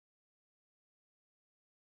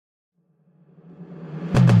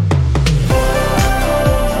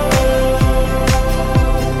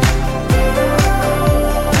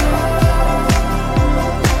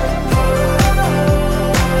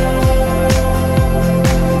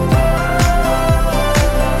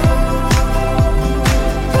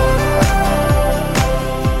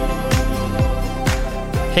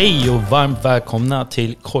Hej och varmt välkomna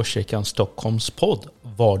till Korskyrkan Stockholms podd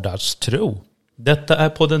Vardagstro. Detta är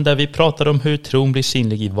podden där vi pratar om hur tron blir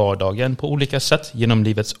synlig i vardagen på olika sätt genom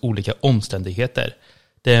livets olika omständigheter.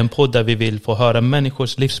 Det är en podd där vi vill få höra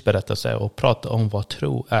människors livsberättelser och prata om vad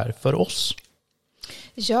tro är för oss.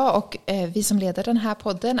 Ja, och vi som leder den här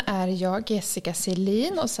podden är jag, Jessica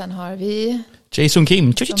Selin, och sen har vi Jason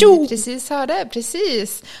Kim. Som vi precis hörde,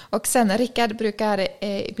 precis. Och sen Rickard brukar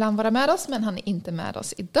ibland vara med oss, men han är inte med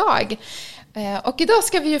oss idag. Och idag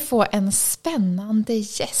ska vi ju få en spännande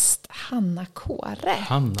gäst, Hanna Kåre.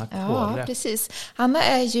 Hanna Kåre. Ja, precis. Hanna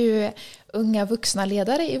är ju unga vuxna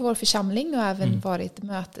ledare i vår församling och även varit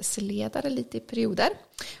mötesledare lite i perioder.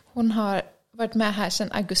 Hon har varit med här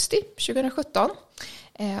sedan augusti 2017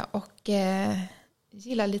 och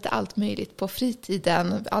gillar lite allt möjligt på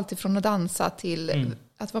fritiden. Allt ifrån att dansa till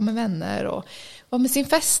att vara med vänner och vara med sin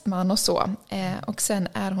fästman och så. Och sen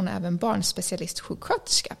är hon även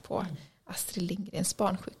barnspecialistsjuksköterska på Astrid Lindgrens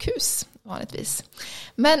barnsjukhus vanligtvis.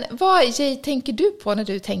 Men vad tänker du på när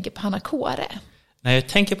du tänker på Hanna Kåre? När jag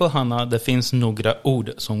tänker på Hanna, det finns några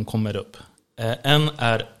ord som kommer upp. En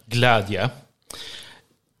är glädje.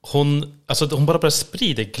 Hon bara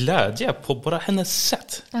sprider glädje på bara hennes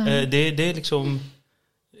sätt. Det är liksom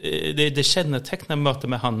det kännetecknar möte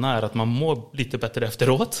med Hanna är att man mår lite bättre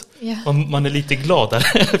efteråt. Yeah. Man är lite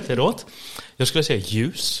gladare efteråt. Jag skulle säga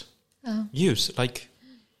ljus. Ljus, like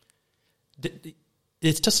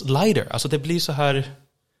it's just lighter. Alltså det blir så här,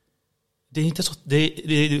 det är inte så det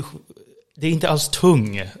är inte alls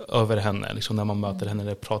tung över henne liksom, när man möter henne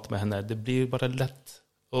eller pratar med henne. Det blir bara lätt.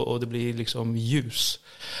 Och det blir liksom ljus.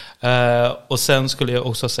 Och sen skulle jag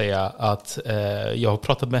också säga att jag har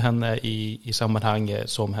pratat med henne i sammanhang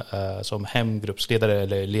som hemgruppsledare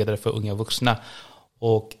eller ledare för unga vuxna.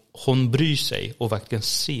 Och hon bryr sig och verkligen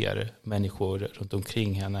ser människor runt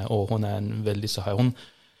omkring henne. Och hon är en väldigt så här, hon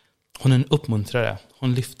är en uppmuntrare.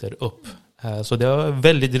 Hon lyfter upp. Så det är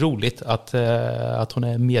väldigt roligt att hon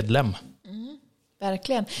är medlem.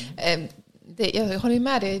 Verkligen. Jag håller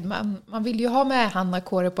med dig. Man vill ju ha med Hanna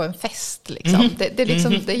Kåre på en fest. Liksom.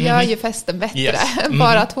 Det gör ju festen bättre.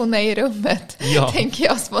 Bara att hon är i rummet. Tänker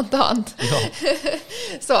jag spontant.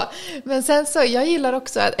 Så. Men sen så, jag gillar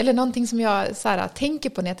också, eller någonting som jag så här, tänker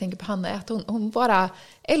på när jag tänker på Hanna, är att hon bara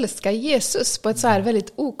älskar Jesus på ett så här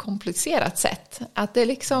väldigt okomplicerat sätt. Att det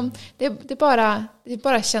liksom, det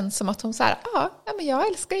bara känns som att hon så här, men jag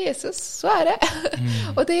älskar Jesus, så är det.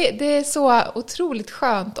 Och det är så otroligt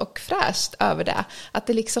skönt och fräscht över det. Att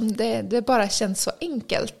det liksom, det bara känns så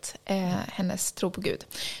enkelt, hennes tro på Gud.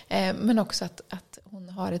 Men också att hon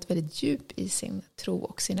har ett väldigt djup i sin tro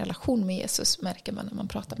och sin relation med Jesus, märker man när man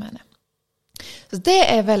pratar med henne. Så det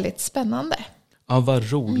är väldigt spännande. Ja,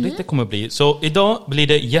 vad roligt det kommer bli. Så idag blir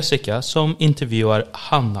det Jessica som intervjuar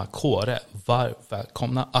Hanna Kåre.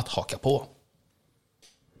 Välkomna att haka på.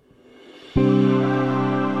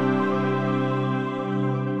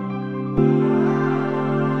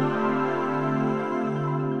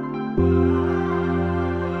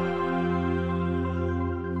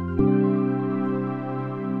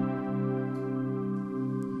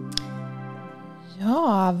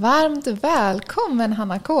 Ja, varmt välkommen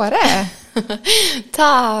Hanna Kåre.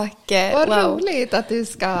 Tack! Vad roligt att du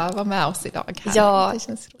ska vara med oss idag här. Ja, det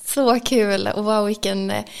känns så kul. Och wow,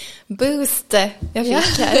 vilken boost jag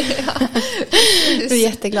fick här. Jag är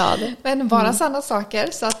jätteglad. Men bara sådana saker,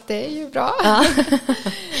 så att det är ju bra. Ja.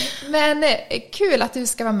 Men kul att du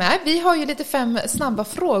ska vara med. Vi har ju lite 5 snabba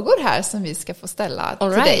frågor här som vi ska få ställa till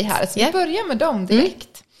dig här. Så vi börjar med dem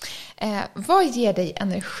direkt. Vad ger dig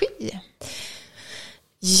energi?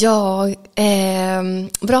 Ja,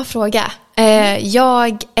 bra fråga.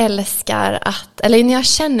 Jag älskar eller när jag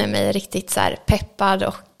känner mig riktigt så här peppad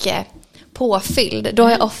och påfylld, då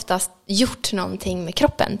har jag oftast gjort någonting med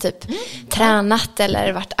kroppen, typ tränat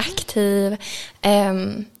eller varit aktiv.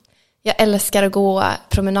 Jag älskar att gå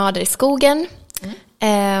promenader i skogen.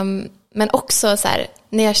 Men också så här,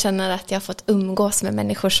 när jag känner att jag har fått umgås med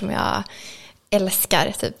människor som jag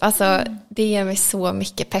älskar typ. Alltså det ger mig så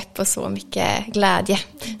mycket pepp och så mycket glädje.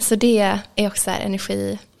 Så det är också här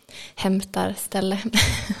energihämtarställe.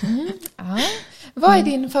 Vad är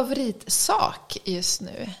din favoritsak just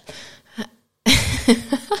nu?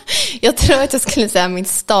 Jag tror att jag skulle säga min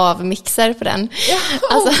stavmixer på den.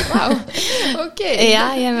 Alltså, wow. Okej.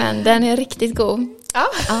 Jajamän, den är riktigt god. Ja.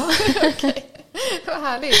 Okej. Vad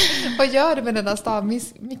härligt. Vad gör du med den där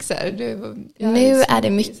stavmixer? Nu är det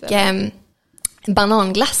mycket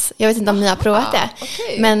bananglass. Jag vet inte om ni har provat det.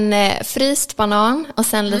 Okay. Men fryst banan och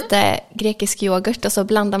sen lite grekisk yoghurt och så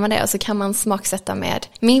blandar man det och så kan man smaksätta med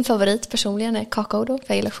min favorit personligen är kakao då, för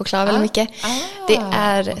jag gillar choklad väldigt mycket. Det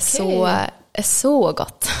är så är så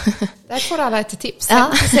gott. Där får alla ett tips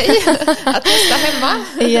till sig att testa hemma.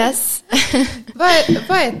 Yes.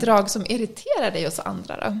 Vad är ett drag som irriterar dig hos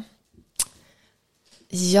andra då?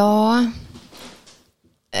 Ja.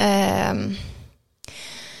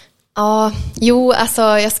 Alltså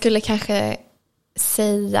jag skulle kanske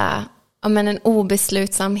säga en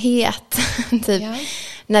obeslutsamhet. Typ. Ja.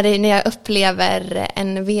 När jag upplever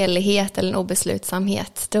en velighet eller en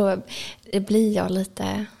obeslutsamhet, då blir jag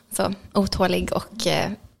lite så otålig och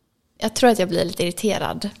jag tror att jag blir lite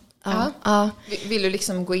irriterad. Ja. Vill du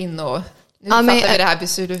liksom gå in och nu fattar vi det här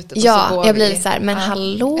beslutet? Ja, och så jag blir så här, men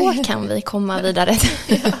hallå, kan vi komma vidare?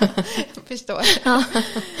 Ja, jag förstår. Ja.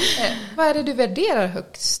 Vad är det du värderar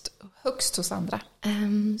högst hos andra?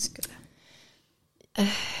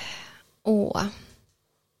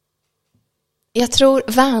 Jag tror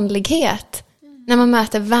vänlighet. När man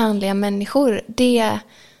möter vänliga människor, det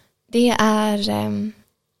är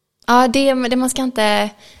det man ska inte,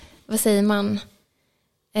 vad säger man,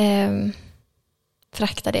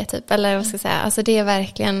 frakta det typ, eller vad ska jag säga, alltså det är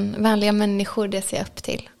verkligen vänliga människor, det ser jag upp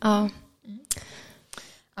till.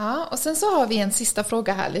 Ja, och sen så har vi en sista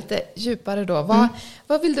fråga här, lite djupare då.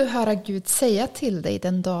 Vad vill du höra Gud säga till dig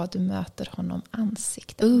den dag du möter honom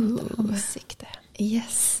ansikte mot ansikte?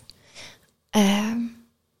 Yes.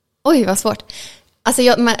 Oj, vad svårt. Alltså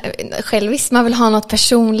själviskt, man vill ha något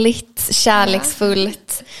personligt,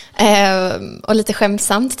 kärleksfullt och lite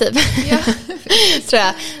skämtsamt typ. Ja. Tror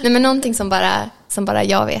jag. Nej, men någonting som bara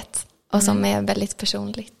jag vet och som är väldigt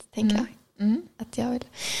personligt, tänker jag. Att jag vill.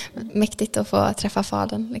 Mäktigt att få träffa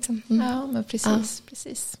fadern liksom. Ja, men precis.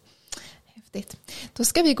 Häftigt. Då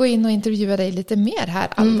ska vi gå in och intervjua dig lite mer här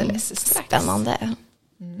alldeles strax. Spännande.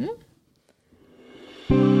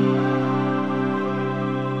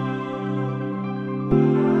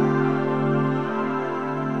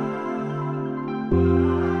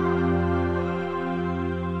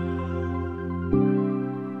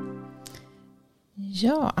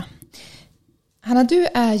 Ja. Hanna, du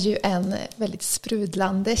är ju en väldigt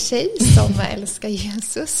sprudlande tjej som älskar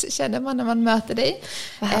Jesus, känner man när man möter dig.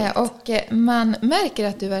 Och man märker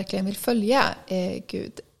att du verkligen vill följa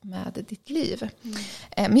Gud med ditt liv.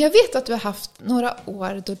 Men jag vet att du har haft några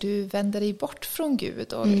år då du vände dig bort från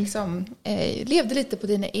Gud och liksom, levde lite på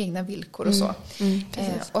dina egna villkor och så.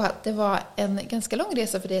 Och att det var en ganska lång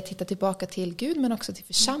resa för dig att titta tillbaka till Gud men också till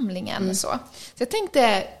församlingen. Och så jag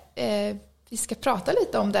tänkte... vi ska prata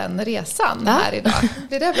lite om den resan här idag.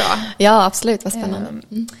 Blir det bra? Ja, absolut. Vad spännande.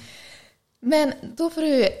 Men då får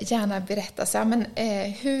du gärna berätta så här, men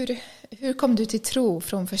hur kom du till tro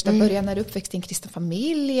från första början? När du uppväxte i en kristen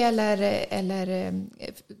familj eller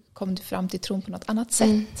kom du fram till tron på något annat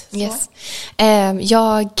sätt? Yes.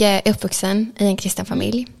 Jag är uppvuxen i en kristen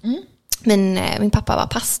familj. Men min pappa var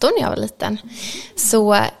pastor när jag var liten.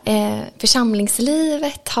 Så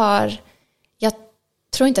församlingslivet jag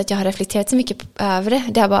tror inte att jag har reflekterat så mycket över det.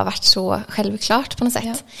 Det har bara varit så självklart på något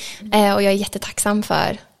sätt. Och jag är jättetacksam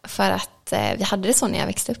för att vi hade det så när jag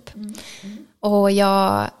växte upp. Och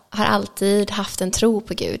jag har alltid haft en tro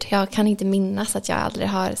på Gud. Jag kan inte minnas att jag aldrig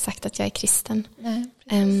har sagt att jag är kristen.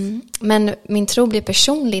 Men min tro blev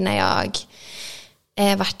personlig när jag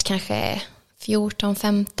vart kanske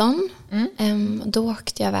 14-15. Då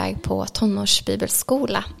åkte jag iväg på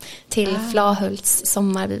tonårsbibelskola till Flahults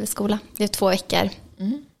sommarbibelskola. Det är 2 veckor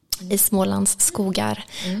i Smålands skogar.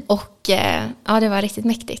 Och det var riktigt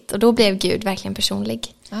mäktigt. Och då blev Gud verkligen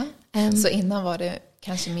personlig. Så innan var det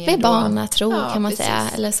kanske mer med barnatro kan man säga.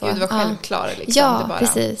 Eller så. Gud var självklar liksom. Ja, det bara.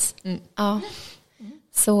 Precis.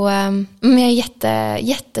 Så jag är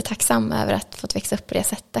jättetacksam över att få växa upp på det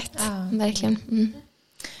sättet. Verkligen.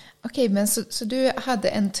 Okej, men så du hade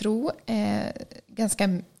en tro ganska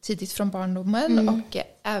tidigt från barndomen och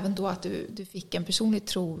även då att du fick en personlig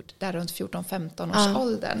tro där runt 14-15 års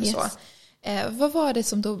åldern. Yes. Så. Vad var det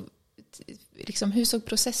som då, liksom, hur såg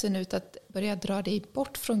processen ut att börja dra dig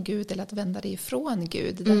bort från Gud eller att vända dig ifrån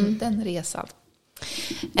Gud, den resan?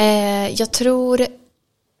 Jag tror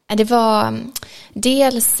det var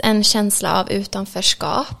dels en känsla av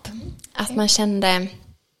utanförskap. Att man kände,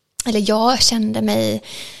 eller jag kände mig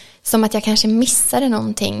som att jag kanske missade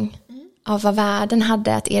någonting av vad världen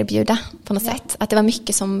hade att erbjuda på något sätt. Att det var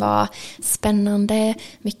mycket som var spännande,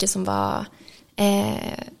 mycket som var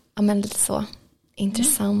lite så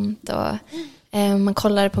intressant. Och man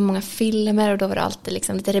kollade på många filmer och då var det alltid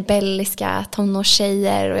liksom lite rebelliska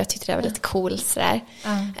tonårstjejer och jag tyckte det var lite coolt sådär.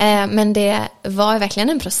 Men det var verkligen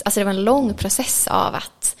en process, alltså det var en lång process av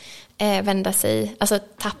att vända sig, alltså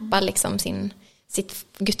tappa liksom sitt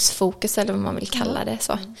Guds fokus eller vad man vill kalla det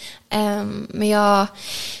så. Men jag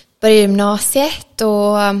började gymnasiet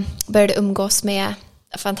och började umgås med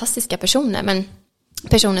fantastiska personer, men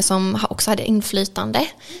personer som också hade inflytande.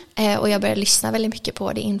 Och jag började lyssna väldigt mycket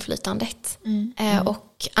på det inflytandet.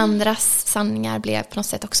 Och andras sanningar blev på något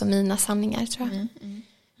sätt också mina sanningar, tror jag.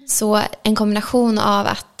 Så en kombination av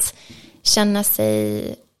att känna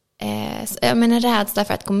sig en rädsla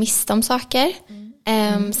för att gå miste om saker.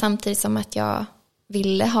 Samtidigt som att jag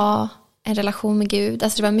ville ha en relation med Gud.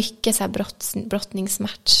 Alltså det var mycket så här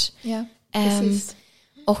brottningsmatch. Ja, precis.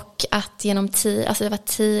 Och att genom tid, alltså det var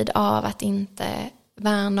tid av att inte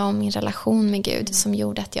värna om min relation med Gud som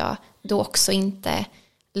gjorde att jag då också inte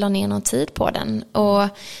la ner någon tid på den. Och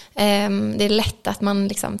det är lätt att man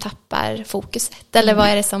liksom tappar fokuset. Eller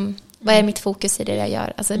vad är mitt fokus i det jag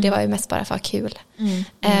gör? Alltså det var ju mest bara för kul.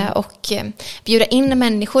 Och bjuda in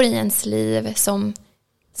människor i ens liv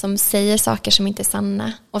som säger saker som inte är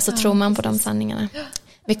sanna. Och så tror man på de sanningarna.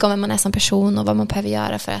 Mycket om vem man är som person och vad man behöver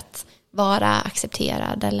göra för att vara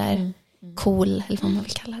accepterad eller cool, eller vad man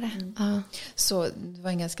vill kalla det. Så det var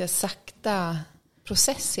en ganska sakta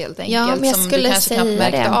process helt enkelt. Ja, men jag som skulle du kanske knappt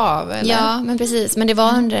märkte av. Eller? Ja, men precis. Men det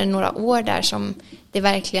var under några år där som det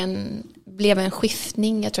verkligen blev en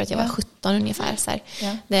skiftning. Jag tror att jag var 17 ungefär. Så här,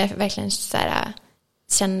 där jag verkligen så här,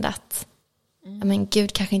 kände att men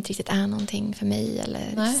Gud kanske inte riktigt är någonting för mig.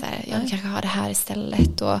 Eller så här, jag kanske har det här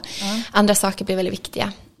istället. Och andra saker blev väldigt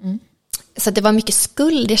viktiga. Så det var mycket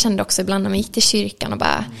skuld. Jag kände också ibland när man gick till kyrkan och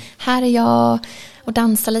bara, här är jag och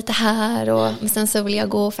dansa lite här och sen så vill jag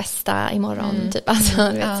gå och festa imorgon typ.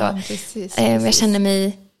 Alltså, du vet, så. Precis. Jag kände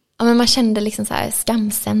mig, men man kände liksom så här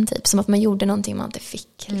skamsen typ, som att man gjorde någonting man inte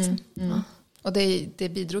fick liksom. Och det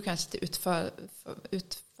bidrog kanske till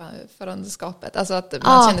utförandeskapet, alltså att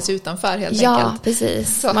man kände sig utanför helt enkelt. Ja,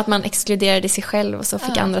 precis. Som att man exkluderade sig själv och så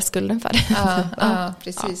fick andra skulden för det.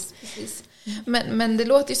 Precis. Men det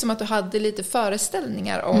låter ju som att du hade lite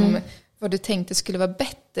föreställningar om vad du tänkte skulle vara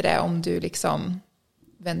bättre om du liksom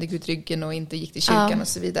vände Gud ryggen och inte gick till kyrkan och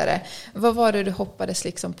så vidare. Vad var det du hoppades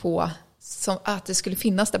liksom på som att det skulle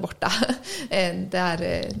finnas där borta?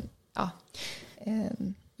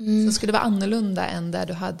 Som skulle vara annorlunda än där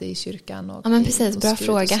du hade i kyrkan. Och men precis, bra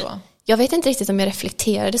fråga. Jag vet inte riktigt om jag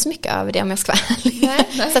reflekterade så mycket över det, om jag ska vara ärlig.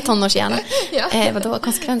 Så tonårshjärna. Vadå,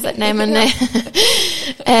 konsekvenser? Nej, men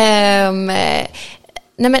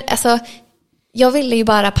nej, men alltså jag ville ju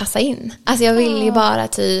bara passa in. Alltså jag ville ju bara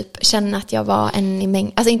typ känna att jag var en i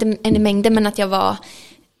mängden, alltså inte en i mängden, men att jag var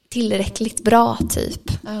tillräckligt bra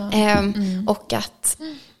typ. Och att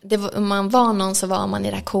om man var någon så var man i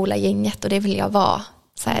det här coola gänget, och det ville jag vara.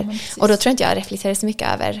 Så här. Och då tror jag inte jag reflekterade så mycket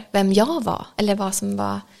över vem jag var eller vad som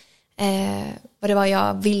var vad det var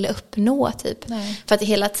jag ville uppnå typ. För att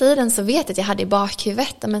hela tiden så vet jag att jag hade i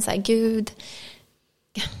bakhuvudet, men så här, Gud,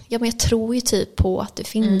 men jag tror ju typ på att du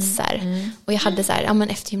finns här. Och jag hade så här, men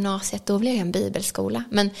efter gymnasiet då blev jag en bibelskola,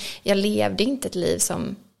 men jag levde inte ett liv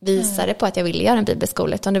som visade på att jag ville göra en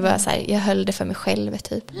bibelskola, utan det var så här, jag höll det för mig själv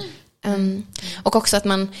typ. Och också att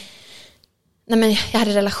jag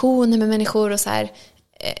hade relationer med människor och så här,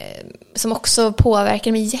 som också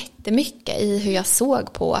påverkade mig jättemycket i hur jag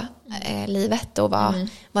såg på livet och vad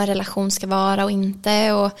en relation ska vara och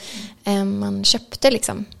inte, och man köpte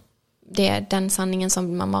liksom den sanningen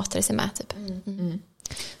som man matade sig med typ.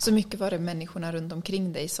 Så mycket var det människorna runt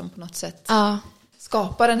omkring dig som på något sätt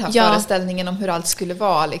skapar den här föreställningen om hur allt skulle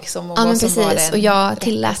vara liksom, och vad som precis. var det. Och jag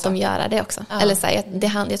tillät dem göra det också. Eller så här, jag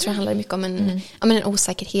tror det handlar mycket om en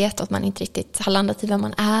osäkerhet, och att man inte riktigt har landat i vem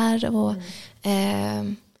man är, och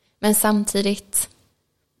men samtidigt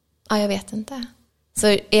jag vet inte. Så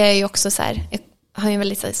är jag ju också så här, jag har ju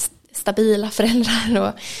väldigt så här, stabila föräldrar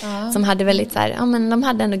och som hade väldigt så här, men de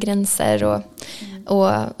hade ändå gränser, och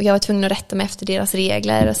jag var tvungen att rätta mig efter deras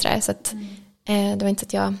regler och sådär, så att det var inte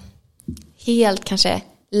att jag helt kanske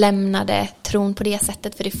lämnade tron på det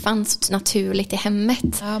sättet, för det fanns naturligt i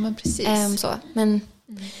hemmet. Ja, men precis. Men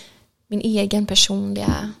min egen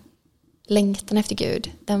personliga längtan efter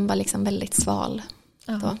Gud, den var liksom väldigt sval.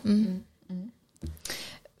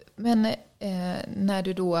 Men när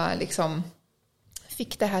du då liksom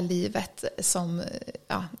fick det här livet som,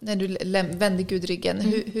 när du vände Gud ryggen,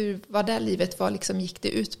 hur var det livet, vad liksom gick det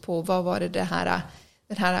ut på? Vad var den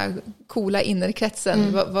här coola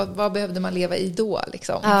innerkretsen, vad behövde man leva i då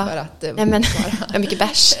liksom, för att det var mycket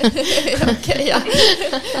bärs. Okej,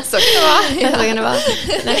 så kan det vara.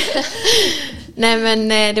 Nej, men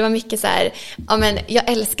det var mycket så här, men jag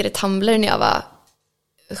älskade Tumblr när jag var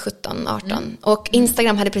 17-18 och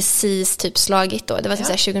Instagram hade precis typ slagit då. Det var typ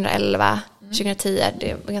så här 2011, 2010,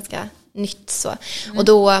 det var ganska nytt så. Och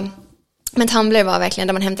då, men Tumblr var verkligen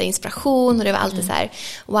där man hämtade inspiration, och det var alltid så här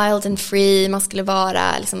wild and free, man skulle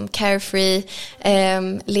vara liksom carefree,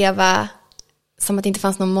 leva som att det inte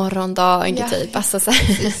fanns någon morgondag typ. Alltså, så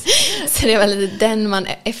det var lite den man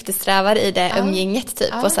eftersträvar i det umgänget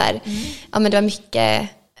typ. Och så här, men det var mycket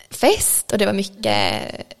fest och det var mycket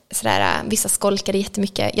sådär, vissa skolkade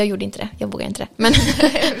jättemycket. Jag gjorde inte det, jag vågade inte det.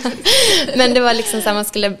 Men det var liksom så här, man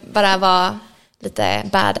skulle bara vara lite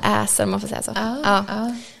badass, om man får säga så.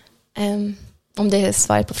 Om det är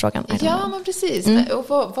svaret på frågan. Ja, men precis.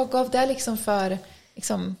 Och vad gav det liksom för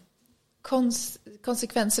liksom,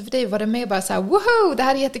 konsekvenser för dig? Var det mer bara så här, woho, det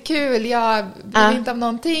här är jättekul, jag blir inte av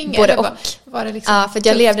någonting? Både och. Var det liksom för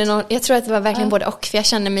jag levde jag tror att det var verkligen både och, för jag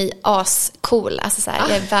kände mig ascool. Alltså så här,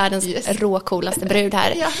 jag är världens råcoolaste brud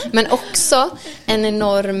här. Men också en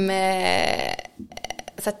enorm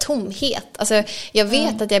så här, tomhet. Alltså, jag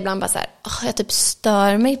vet att jag ibland bara så här, jag typ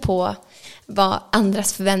stör mig på vad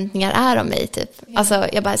andras förväntningar är om mig typ. Alltså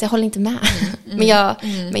jag håller inte med.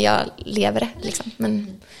 Men jag lever det liksom.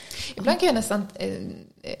 Men ibland kan jag nästan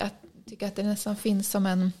tycka att det nästan finns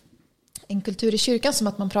som en kultur i kyrkan, som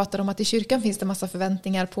att man pratar om att i kyrkan finns det massa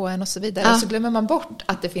förväntningar på en och så vidare. Och så glömmer man bort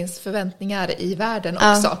att det finns förväntningar i världen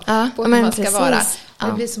också på hur man ska vara.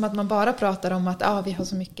 Det blir som att man bara pratar om att vi har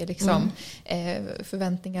så mycket liksom,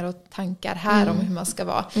 förväntningar och tankar här om hur man ska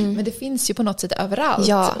vara. Men det finns ju på något sätt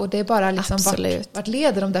överallt. Och det är bara liksom vart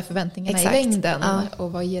leder de där förväntningarna i längden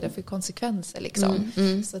och vad ger det för konsekvenser liksom.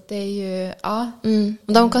 Så att det är ju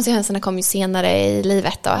och de konsekvenserna kommer ju senare i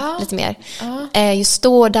livet då, lite mer. Just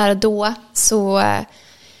då, där och då så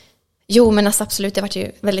men alltså absolut, det var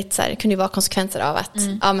ju väldigt så här, kunde ju vara konsekvenser av att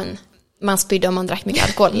men man spydde om man drack mycket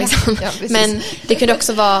alkohol liksom. Men det kunde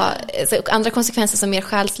också vara andra konsekvenser som mer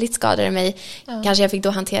själsligt skadade mig. Kanske jag fick då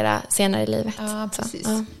hantera senare i livet. Precis.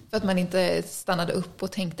 För att man inte stannade upp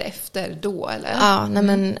och tänkte efter då, eller?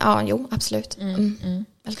 Absolut.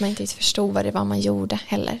 Att man inte förstod vad det var man gjorde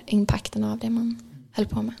heller. Impacten av det man höll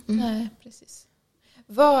på med. Nej, precis.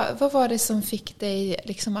 Vad var det som fick dig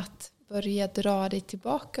liksom att börja dra dig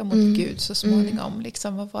tillbaka mot Gud så småningom?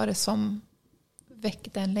 Liksom, vad var det som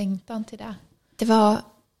väckte en längtan till det? Det var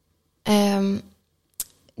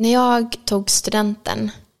när jag tog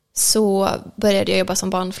studenten så började jag jobba som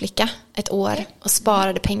barnflicka ett år och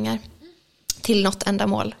sparade pengar till något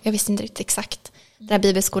ändamål. Jag visste inte riktigt exakt. Den här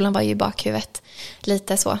bibelskolan var ju i bakhuvudet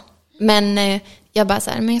lite så. Men jag bara så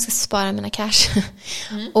här, men jag ska spara mina cash.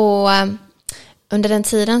 Och under den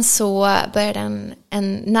tiden så började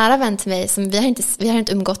en nära vän till mig, som vi har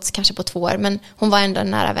inte umgåtts kanske på 2 år, men hon var ändå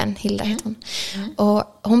en nära vän, Hilda heter hon.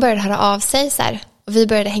 Och hon började höra av sig så här, och vi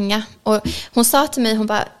började hänga. Och hon sa till mig, hon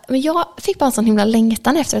bara, men jag fick bara en sån himla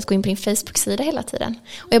längtan efter att gå in på din Facebook-sida hela tiden.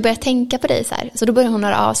 Och jag började tänka på dig så här, så då började hon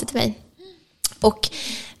höra av sig till mig. Och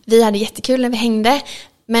vi hade jättekul när vi hängde,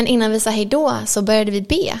 men innan vi sa hej då så började vi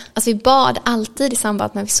be. Alltså vi bad alltid i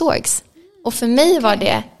samband när vi sågs. Och för mig var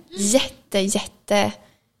det jätte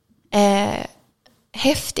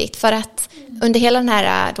häftigt, för att under hela den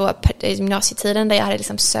här då, gymnasietiden där jag hade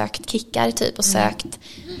liksom sökt kickar typ och sökt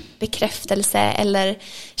bekräftelse eller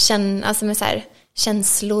alltså med så här,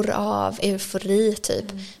 känslor av eufori typ,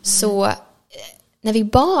 så när vi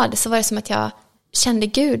bad så var det som att jag kände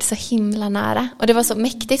Gud så himla nära. Och det var så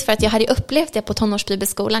mäktigt, för att jag hade upplevt det på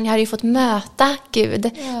tonårsbibelskolan. Jag hade ju fått möta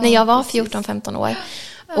Gud när jag var 14-15 år.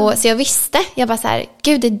 Och så jag visste, jag bara så här,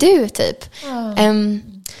 Gud är du typ.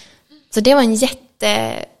 Så det var en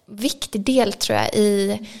jätteviktig del tror jag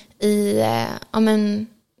i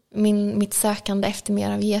mitt sökande efter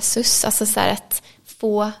mer av Jesus. Alltså så här, att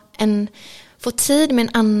få tid med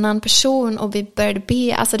en annan person, och vi började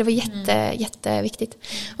be. Alltså det var jätteviktigt.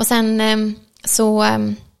 Och sen så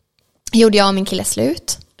gjorde jag och min kille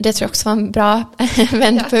slut. Det tror jag också var en bra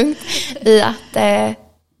vändpunkt i att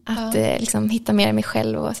liksom hitta mer i mig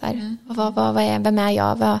själv och så här, vem är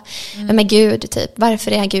jag? Vem är Gud typ?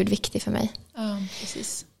 Varför är Gud viktig för mig? Ja,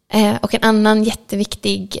 precis. Och en annan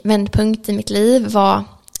jätteviktig vändpunkt i mitt liv var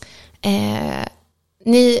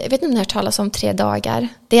jag vet inte om ni har hört talas om 3 dagar.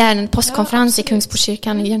 Det är en postkonferens i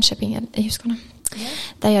Kungsportskyrkan i Jönköping i Huskvarna.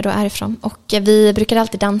 Där jag då är ifrån. Och vi brukar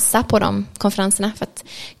alltid dansa på de konferenserna, för att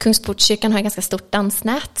Kungsportskyrkan har ett ganska stort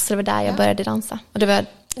dansnät, så det var där jag började dansa. Och det var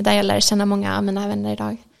där jag lärde känna många av mina vänner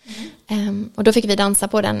idag. Och då fick vi dansa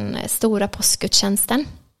på den stora påskgudstjänsten.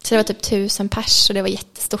 Så det var typ 1000 pers, och det var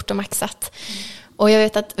jättestort och maxat. Och jag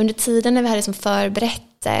vet att under tiden när vi hade som förberett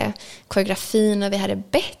koreografin och vi hade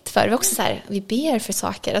bett för, det var också så här, vi ber för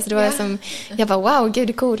saker. Alltså det var som, jag bara wow, Gud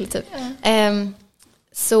är cool typ.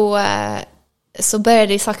 Så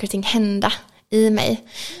började saker och ting hända i mig.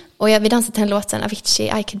 Och vi dansade till en låten Avicii,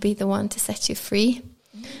 I could be the one to set you free.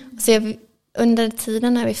 Så under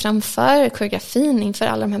tiden när vi framför koreografin inför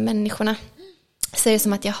alla de här människorna, så är det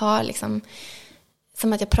som att jag har liksom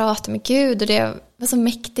som att jag pratade med Gud, och det var så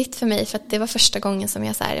mäktigt för mig, för att det var första gången som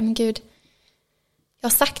jag sa, men Gud, jag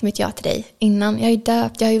har sagt mitt ja till dig innan, jag är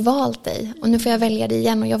döpt, jag har ju valt dig, och nu får jag välja dig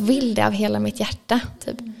igen, och jag vill det av hela mitt hjärta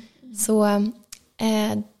typ. Så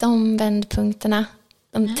de vändpunkterna,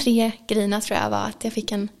 de 3 grejerna tror jag var att jag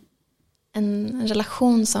fick en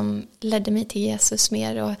relation som ledde mig till Jesus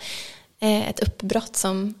mer, och ett uppbrott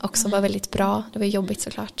som också var väldigt bra. Det var jobbigt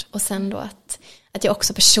såklart. Och sen då att jag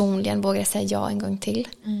också personligen vågade säga ja en gång till.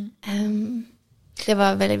 Det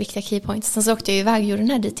var väldigt viktiga keypoints. Sen så åkte jag iväg och gjorde den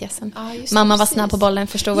här DTSen. Mamma var snabb på bollen,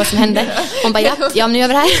 förstod vad som hände. Hon bara, ja men nu gör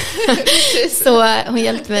vi det här. Så hon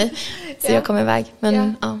hjälpte mig. Så jag kom iväg.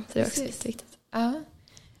 Men så det var också viktigt. Ja.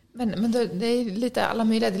 Men då, det är lite alla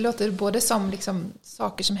möjliga. Det låter både som liksom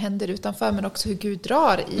saker som händer utanför, men också hur Gud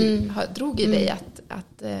drog i dig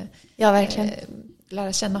att verkligen.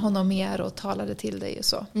 Lära känna honom mer och talade till dig och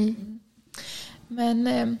så.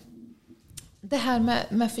 Men det här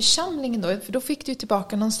med församlingen då, för då fick du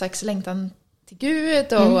tillbaka någon slags längtan till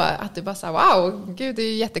Gud och att du bara sa, wow, Gud är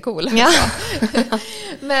ju jättecool. Ja.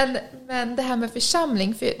 men det här med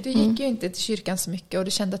församling, för du gick ju inte till kyrkan så mycket och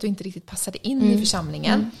du kände att du inte riktigt passade in i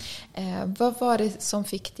församlingen. Vad var det som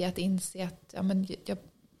fick dig att inse att jag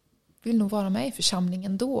vill nog vara med i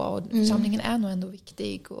församlingen då, och församlingen är nog ändå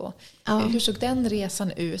viktig, och hur såg den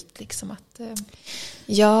resan ut liksom att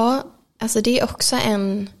Ja, alltså det är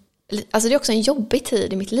också en jobbig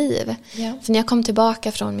tid i mitt liv. För när jag kom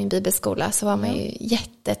tillbaka från min bibelskola så var man ju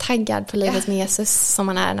jättetaggad på livet med Jesus, som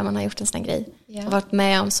man är när man har gjort en sån grej. Jag har varit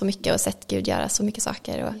med om så mycket och sett Gud göra så mycket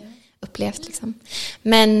saker och upplevt liksom.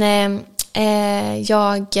 Men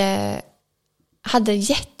jag hade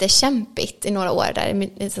jättekämpigt i några år där,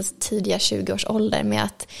 i så tidiga 20-års ålder, med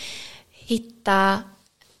att hitta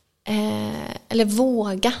eller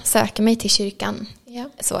våga söka mig till kyrkan.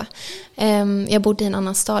 Så. Jag bodde i en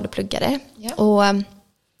annan stad och pluggade och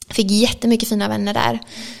fick jättemycket fina vänner där,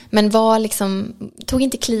 men tog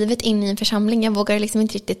inte klivet in i en församling. Jag vågade liksom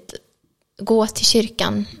inte riktigt gå till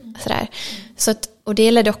kyrkan sådär. Och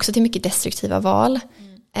det ledde också till mycket destruktiva val.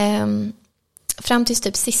 Fram till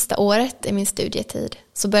typ sista året i min studietid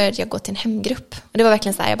så började jag gå till en hemgrupp. Och det var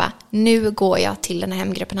verkligen så här, jag bara, nu går jag till den här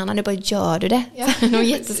hemgruppen, Hanna. Nu bara, gör du det? Det var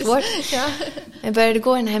jättesvårt. Jag började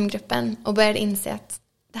gå i den här hemgruppen och började inse att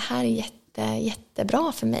det här är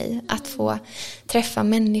jättebra för mig. Att få träffa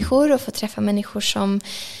människor och få träffa människor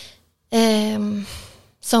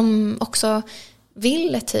som också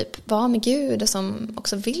vill typ vara med Gud och som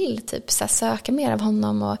också vill typ så här, söka mer av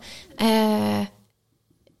honom. Och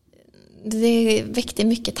det väckte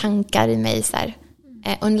mycket tankar i mig så här,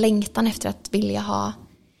 och en längtan efter att vilja ha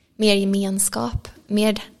mer gemenskap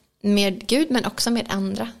med Gud, men också med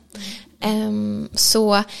andra.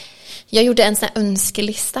 Så jag gjorde en sån här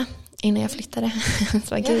önskelista innan jag flyttade.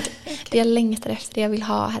 Så Gud, det jag längtar efter, det jag vill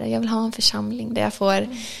ha här, jag vill ha en församling där jag får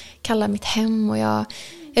kalla mitt hem, och jag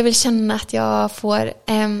vill känna att jag får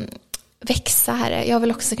växa här. Jag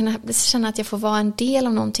vill också kunna känna att jag får vara en del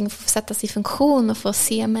av någonting, få sättas i funktion och få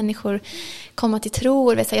se människor komma till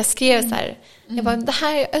tro. Jag skrev så här, jag bara, det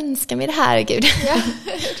här, jag önskar mig det här, Gud. Ja,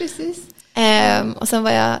 precis. Och sen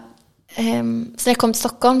var jag, så när jag kom till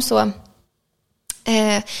Stockholm så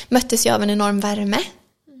möttes jag av en enorm värme,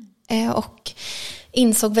 och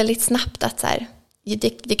insåg väldigt snabbt att så här,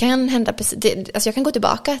 det kan hända precis, alltså jag kan gå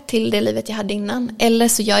tillbaka till det livet jag hade innan, eller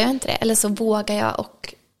så gör jag inte det, eller så vågar jag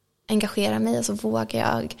och engagera mig, och så vågar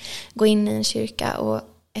jag gå in i en kyrka och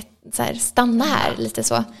så här, stanna här lite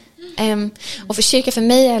så. Och för kyrka för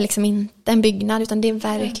mig är liksom inte en byggnad, utan det är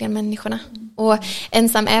verkligen människorna. Och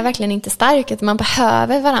ensam är verkligen inte stark, utan man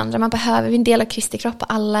behöver varandra, man behöver en del av Kristi kropp,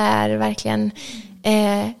 och alla är verkligen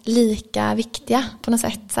lika viktiga på något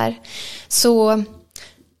sätt. Så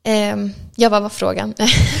jag var frågan. Men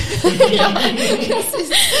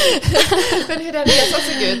hur den resan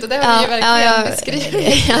såg ut, och det har vi ju verkligen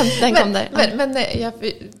beskrivit. Ja, den kom där. Men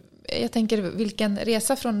jag tänker, vilken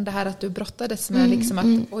resa från det här att du brottades med liksom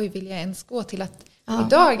att oj, vill jag ens gå, till att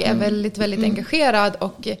idag är väldigt, väldigt engagerad,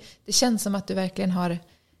 och det känns som att du verkligen har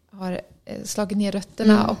slagit ner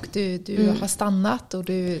rötterna, och du har stannat, och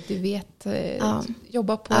du vet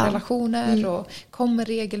jobba på relationer och kommer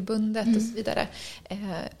regelbundet och så vidare.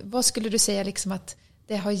 Vad skulle du säga liksom att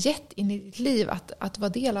det har gett in i ditt liv att vara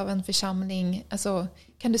del av en församling? Alltså,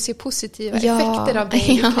 kan du se positiva effekter av det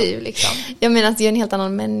i ditt liv? Liksom? Jag menar att jag är en helt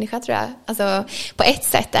annan människa, tror jag. Alltså, på ett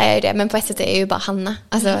sätt är jag ju det, men på ett sätt är jag ju bara Hanna.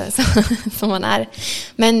 Alltså, som man är.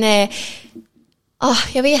 Men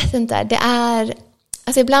jag vet inte. Det är...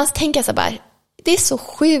 Alltså ibland tänker jag så bara, det är så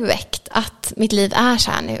sjukt att mitt liv är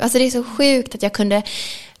så här nu. Alltså det är så sjukt att jag kunde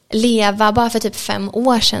leva, bara för typ 5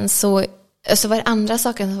 år sedan så var det andra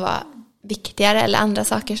saker som var viktigare, eller andra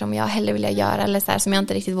saker som jag hellre ville göra, eller så här, som jag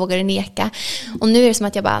inte riktigt vågade neka. Och nu är det som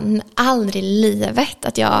att jag bara, aldrig i livet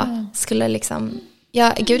att jag skulle liksom,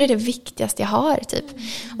 Gud är det viktigaste jag har typ.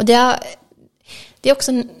 Och det är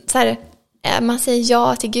också så här, man säger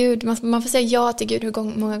ja till Gud, man får säga ja till Gud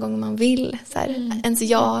hur många gånger man vill så här. Ens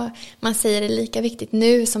man säger det lika viktigt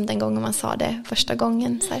nu som den gången man sa det första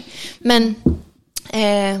gången så här. Men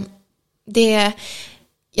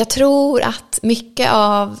jag tror att mycket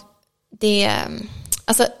av det,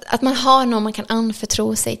 alltså att man har någon man kan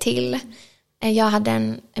anförtro sig till. Jag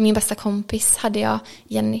hade min bästa kompis hade jag,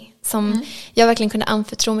 Jenny, som jag verkligen kunde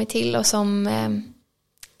anförtro mig till, och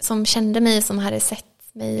som kände mig, som hade sett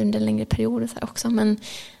mig under en längre period så här också. Men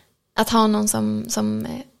att ha någon som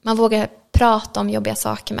man vågar prata om jobbiga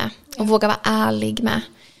saker med och våga vara ärlig med,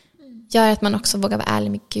 gör att man också vågar vara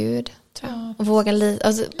ärlig med Gud, tror jag. Och våga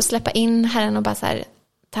alltså släppa in Herren och bara så här,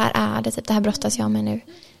 det här är det, typ, det här brottas jag med nu.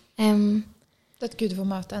 Att Gud får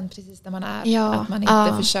möta en precis där man är. Att man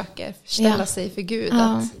inte försöker ställa sig för Gud.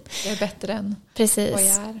 Att jag är bättre än vad jag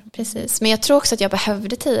är. Precis. Men jag tror också att jag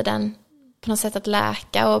behövde tiden på något sätt att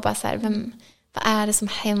läka och bara så här, vad är det som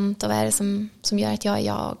hänt och vad är det som gör att jag är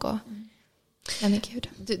jag och vem är Gud?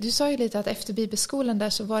 Du sa ju lite att efter bibelskolan där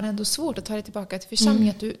så var det ändå svårt att ta dig tillbaka till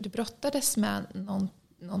församlingen. Att du brottades med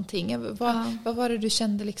någonting. Vad var det du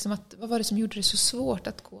kände liksom vad var det som gjorde det så svårt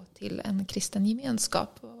att gå till en kristen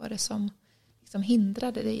gemenskap? Vad var det som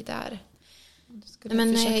hindrade dig där? Om du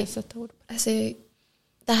skulle försöka sätta ord på det. Alltså,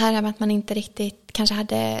 det här med att man inte riktigt kanske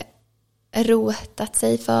hade rotat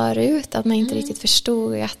sig förut. Att man inte riktigt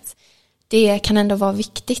förstod att det kan ändå vara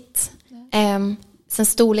viktigt. Sen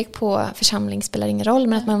storlek på församling spelar ingen roll,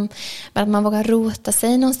 men att man vågar rota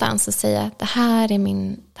sig någonstans och säga att det här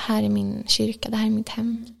är min kyrka, det här är mitt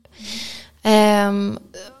hem.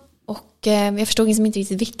 Och jag förstod liksom inte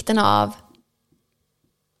riktigt vikten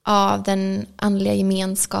av den andliga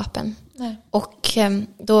gemenskapen. Nej. Och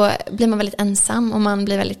då blir man väldigt ensam och man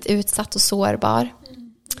blir väldigt utsatt och sårbar.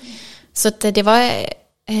 Så att det var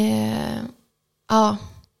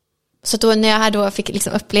så då när jag då fick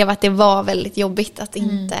liksom uppleva att det var väldigt jobbigt att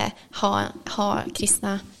inte ha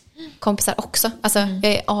kristna kompisar också. Alltså jag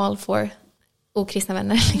är all for okristna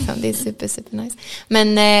vänner liksom. Det är super super nice.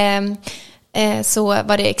 Men så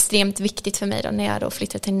var det extremt viktigt för mig då när jag då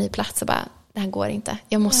flyttade till en ny plats och bara, det här går inte.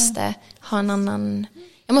 Jag måste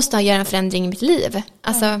göra en förändring i mitt liv.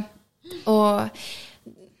 Alltså, och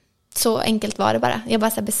så enkelt var det bara. Jag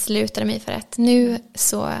bara så beslutade mig för att nu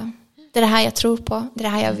så, det är det här jag tror på, det är det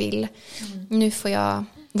här jag vill. Nu får jag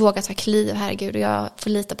våga ta kliv, herregud, och jag får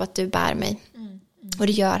lita på att du bär mig. Och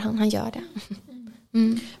det gör han gör det.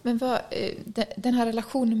 Men den här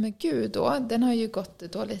relationen med Gud då, den har ju gått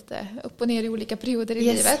då lite upp och ner i olika perioder i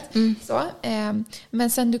livet. Så, men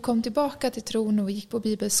sen du kom tillbaka till tron och gick på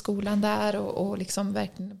bibelskolan där och liksom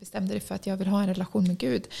verkligen bestämde dig för att jag vill ha en relation med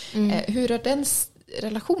Gud. Hur har den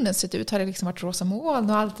relationen sett ut? Har det liksom varit rosa moln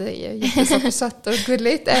och allt jättesött och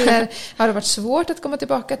gulligt? Eller har det varit svårt att komma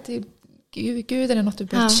tillbaka till Gud? Eller något du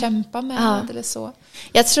behövt kämpa med? Eller så?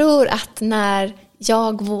 Jag tror att när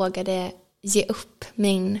jag vågade ge upp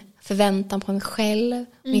min förväntan på mig själv,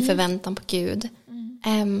 min förväntan på Gud,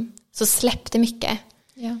 så släppte mycket.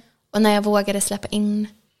 Och när jag vågade släppa in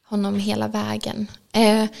honom hela vägen,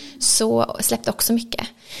 så släppte också mycket.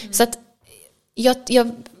 Så att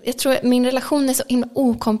jag tror att min relation är så himla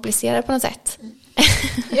okomplicerad på något sätt.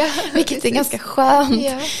 Vilket är ganska skönt.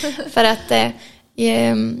 För att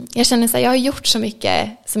jag känner så här, jag har gjort så mycket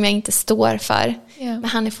som jag inte står för. Men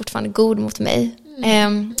han är fortfarande god mot mig.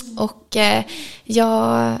 Och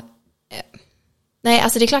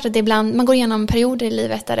alltså det är klart att det ibland, man går igenom perioder i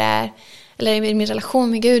livet där det är, eller i min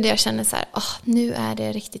relation med Gud, där jag känner så här, nu är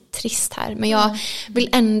det riktigt trist här. Men jag vill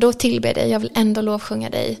ändå tillbe dig, jag vill ändå lovsjunga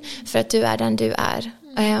dig. För att du är den du är.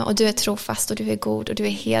 Och du är trofast och du är god och du är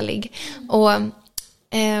helig.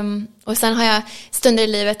 Och sen har jag stunder i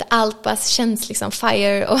livet där allt bara känns liksom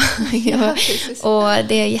fire. Och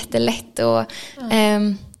det är jättelätt.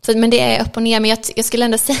 Men det är upp och ner. Men jag skulle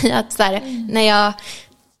ändå säga att så här, när jag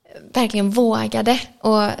verkligen vågade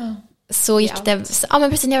och så gick det, men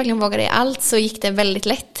precis när jag verkligen vågade allt så gick det väldigt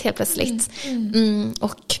lätt helt plötsligt.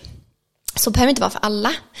 Och så behöver det inte vara för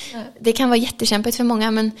alla. Det kan vara jättekämpigt för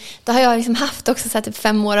många, men då har jag liksom haft också så här, typ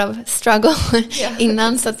 5 år av struggle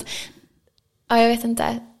innan, så att jag vet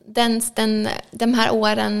inte, de här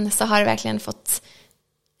åren så har det verkligen fått,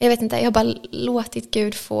 jag vet inte, jag har bara låtit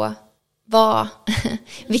Gud få vara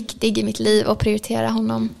viktig i mitt liv och prioritera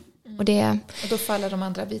honom. Och då faller de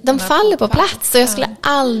andra bitarna. De faller på plats, och jag skulle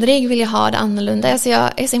aldrig vilja ha det annorlunda. Alltså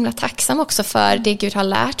jag är så himla tacksam också för det Gud har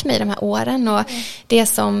lärt mig de här åren, och det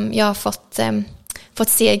som jag har fått fått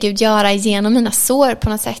se Gud göra genom mina sår på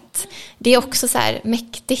något sätt. Det är också så här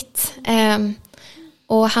mäktigt.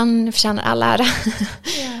 Och han förtjänar all ära.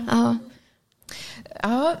 Ja.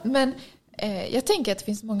 Ja, men jag tänker att det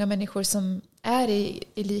finns många människor som är i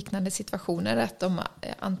liknande situationer. Att de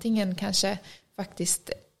antingen kanske faktiskt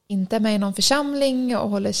inte är med i någon församling och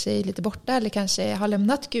håller sig lite borta. Eller kanske har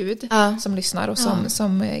lämnat Gud som lyssnar. Och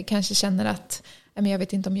som kanske känner att jag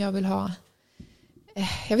vet inte om jag vill ha...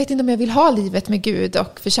 Jag vet inte om jag vill ha livet med Gud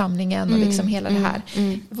och församlingen och liksom hela det här.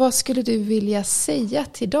 Vad skulle du vilja säga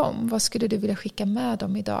till dem? Vad skulle du vilja skicka med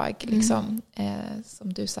dem idag? Liksom,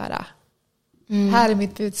 som du sa, här är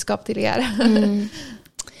mitt budskap till er.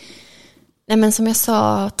 Nej, men som jag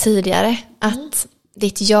sa tidigare, att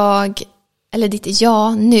ditt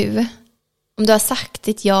ja nu, om du har sagt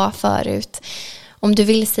ditt ja förut, om du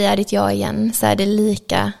vill säga ditt ja igen, så är det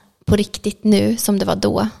lika på riktigt nu som det var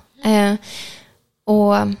då.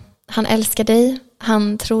 Och han älskar dig,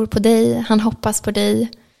 han tror på dig, han hoppas på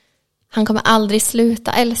dig. Han kommer aldrig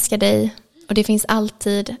sluta älska dig. Och det finns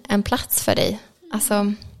alltid en plats för dig.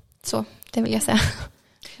 Alltså, så, det vill jag säga.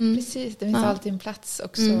 Precis, det finns alltid en plats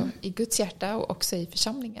också i Guds hjärta och också i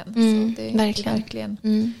församlingen. Så det verkligen.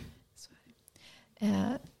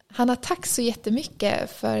 Hanna, tack så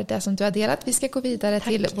jättemycket för det som du har delat. Vi ska gå vidare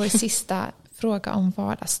till vår sista fråga om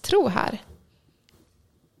vardagstro här.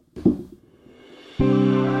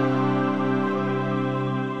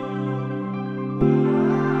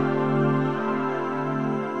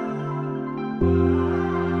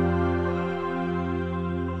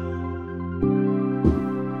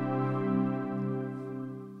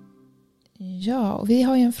 Ja, och vi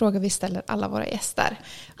har ju en fråga vi ställer alla våra gäster.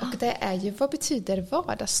 Och det är ju, vad betyder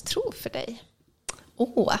vardagstro för dig?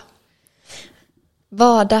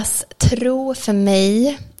 Vardagstro för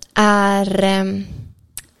mig är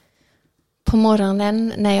på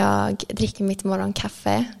morgonen när jag dricker mitt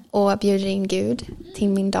morgonkaffe och bjuder in Gud till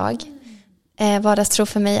min dag. Vardagstro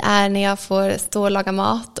för mig är när jag får stå och laga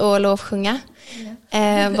mat och lovsjunga.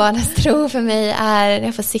 Vardagstro för mig är när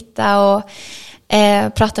jag får sitta och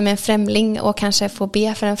prata med en främling och kanske få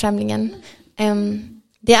be för den främlingen.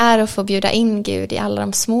 Det är att få bjuda in Gud i alla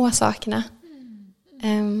de små sakerna.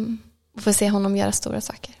 Och få se honom göra stora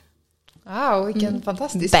saker. Wow, vilken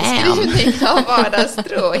fantastisk beskrivning av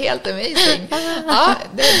vardagstro. Helt amazing. Ja,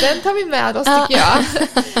 den tar vi med oss tycker jag.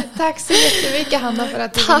 Tack så jättemycket Hanna för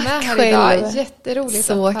att du var med här idag. Jätteroligt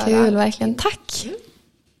så att höra. Så kul, verkligen. Tack.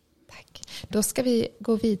 Tack. Då ska vi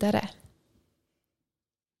gå vidare.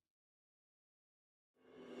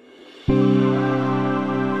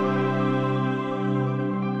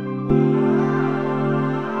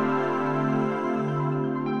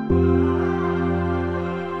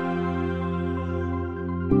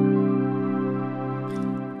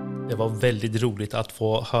 Det var väldigt roligt att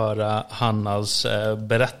få höra Hannas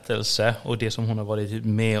berättelse och det som hon har varit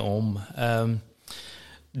med om.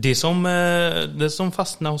 Det som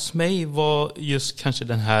fastnade hos mig var just kanske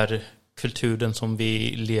den här kulturen som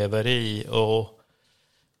vi lever i. Och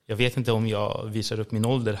jag vet inte om jag visar upp min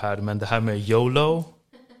ålder här, men det här med YOLO,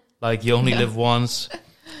 like you only live once,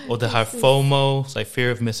 och det här FOMO, like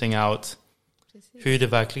fear of missing out. Hur det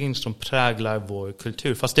verkligen som präglar vår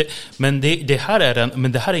kultur. Men det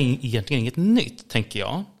här är egentligen inget nytt, tänker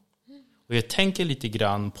jag. Och jag tänker lite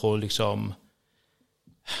grann på liksom...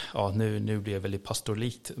 Ja, nu blir jag väldigt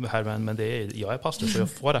pastorlikt här, men jag är pastor så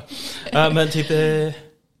jag får det.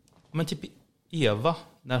 Men typ Eva,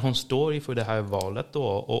 när hon står inför det här valet då,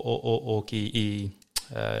 och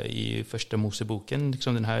i första Moseboken,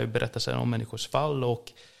 liksom den här berättelsen om människors fall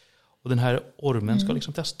och den här ormen ska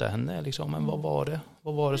liksom testa henne. Liksom. Men vad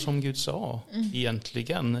var det som Gud sa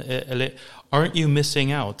egentligen? Eller, aren't you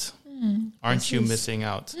missing out? Aren't you missing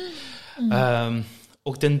out?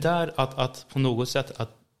 Och den där att på något sätt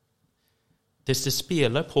att det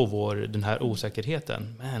spelar på den här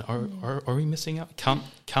osäkerheten. Man, are we missing out?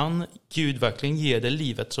 Kan Gud verkligen ge det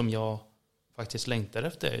livet som jag faktiskt längtar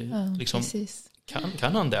efter? Ja, liksom, precis.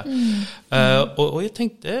 Kan han det? Och jag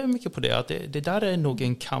tänkte mycket på det. Att det där är nog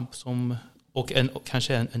en kamp som, och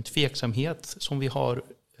kanske en tveksamhet som vi har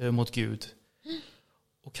mot Gud.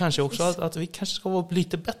 Och kanske också att vi kanske ska vara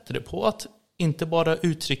lite bättre på att inte bara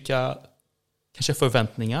uttrycka kanske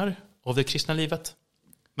förväntningar av det kristna livet.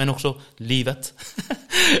 Men också livet.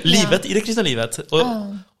 Livet i det kristna livet.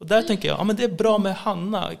 Och där tänker jag, men det är bra med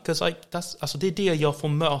Hanna. Alltså det är det jag får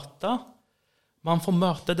möta. Man får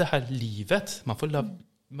möta det här livet. Man får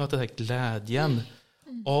möta den här glädjen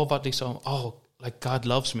av att liksom, like God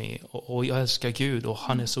loves me. Och jag älskar Gud och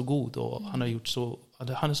han är så god. Och han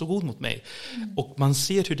är så god mot mig. Och man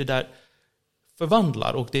ser hur det där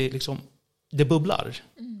förvandlar och det liksom, det bubblar.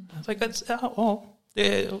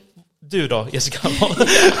 Du då, Jessica?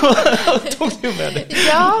 Vad tog du med dig?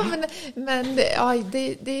 Ja, men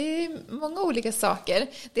det är många olika saker.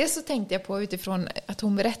 Dels så tänkte jag på utifrån att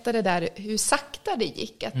hon berättade där hur sakta det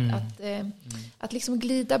gick. Att liksom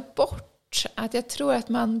glida bort. Att jag tror att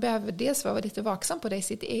man behöver dels vara lite vaksam på det i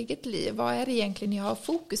sitt eget liv. Vad är det egentligen jag har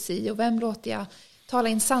fokus i? Och vem låter jag tala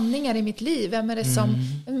in sanningar i mitt liv? Vem är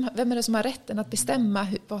det som har rätten att bestämma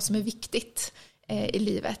vad som är viktigt i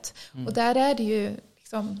livet? Och där är det ju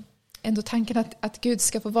liksom ändå tanken att Gud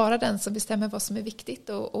ska få vara den som bestämmer vad som är viktigt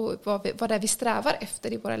och vad det är vi strävar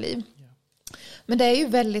efter i våra liv. Ja. Men det är ju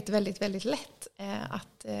väldigt, väldigt, väldigt lätt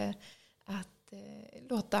att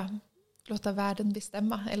låta världen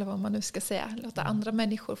bestämma, eller vad man nu ska säga. Låta andra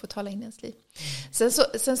människor få tala in i ens liv.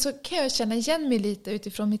 Sen så kan jag känna igen mig lite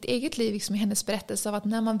utifrån mitt eget liv, liksom i hennes berättelse, av att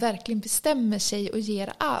när man verkligen bestämmer sig och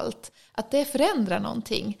ger allt, att det förändrar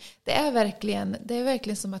någonting. Det är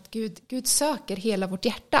verkligen som att Gud söker hela vårt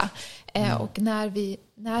hjärta. Och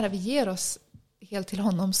när vi ger oss helt till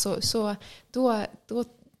honom så då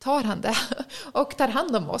tar han det och tar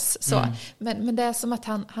hand om oss. Så. Men det är som att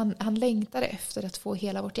han längtar efter att få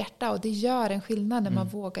hela vårt hjärta, och det gör en skillnad när man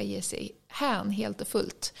vågar ge sig hän helt och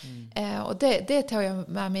fullt. Och det tar jag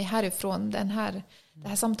med mig härifrån det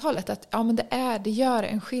här samtalet, att ja, men det gör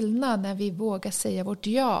en skillnad när vi vågar säga vårt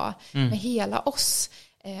ja med hela oss,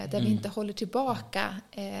 där vi inte håller tillbaka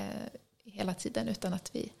hela tiden, utan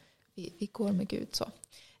att vi går med Gud.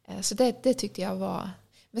 Så det tyckte jag var.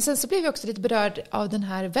 Men sen så blev jag också lite berörd av den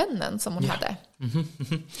här vännen som hon hade.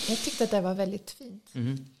 Jag tyckte att det var väldigt fint.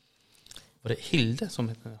 Var det Hilde som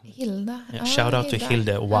hette hon? Hilda. Ja, shout out till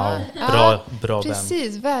Hilde. Wow, bra vän.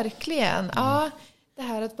 Precis, verkligen. Ja, det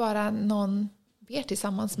här att bara någon ber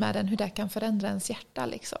tillsammans med den, hur det kan förändra ens hjärta.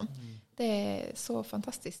 Liksom. Det är så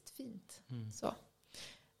fantastiskt fint. Så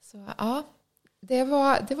ja, det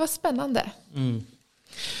var spännande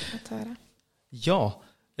att höra. Ja,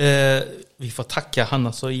 vi får tacka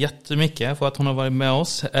Hanna så jättemycket för att hon har varit med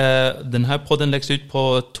oss. Den här podden läggs ut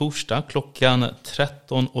på torsdag klockan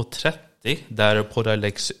 13:30 där poddar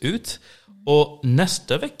läggs ut. Och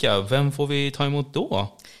nästa vecka, vem får vi ta emot då?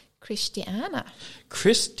 Christiana.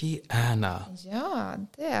 Ja,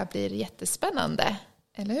 det blir jättespännande.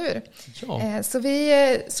 Eller hur? Ja.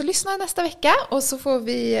 Så lyssna nästa vecka, och så får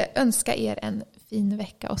vi önska er en fin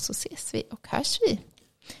vecka, och så ses vi och hörs vi.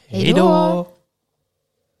 Hej då!